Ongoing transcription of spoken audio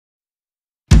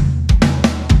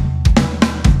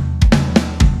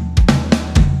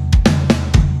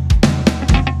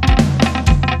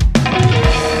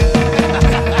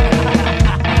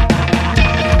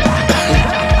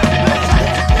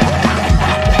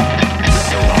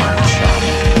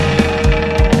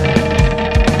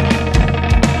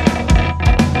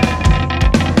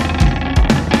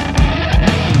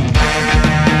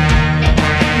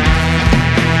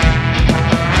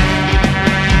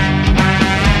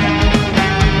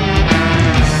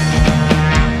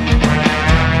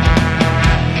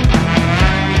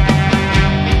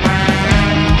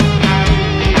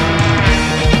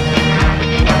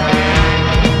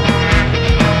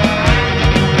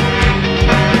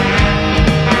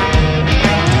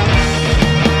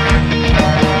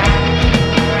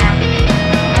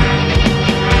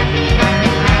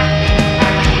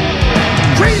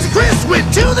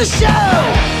the show.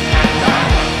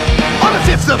 On the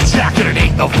 5th of Jack and it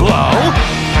ain't no blow.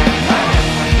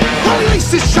 Well, he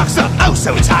laced his chucks up oh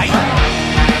so tight,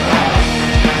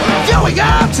 going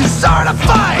out to start a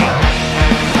fight.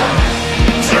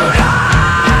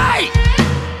 Tonight!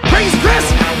 Crazy Kris,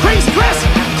 Crazy Kris,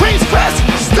 Crazy Kris,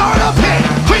 start a pit.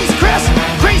 Crazy Kris,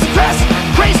 Crazy Kris,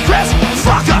 Crazy Kris,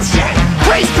 fuck up shit.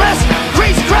 Crazy Kris,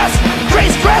 Crazy Kris,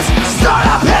 Crazy Kris, start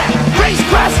a pit. Crazy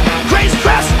Kris, Crazy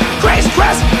Kris, Crazy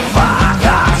Kris, fuck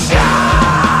up shit.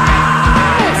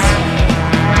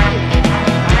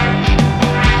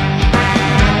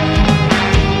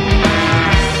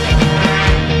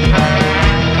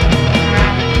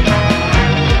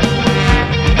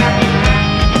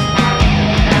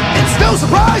 No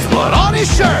surprise, blood on his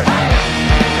shirt.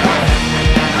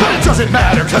 But it doesn't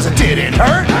matter, cause it didn't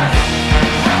hurt.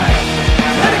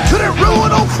 And it couldn't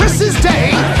ruin old Kris's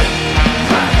day.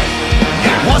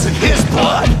 It wasn't his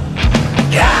blood.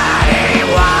 Yeah!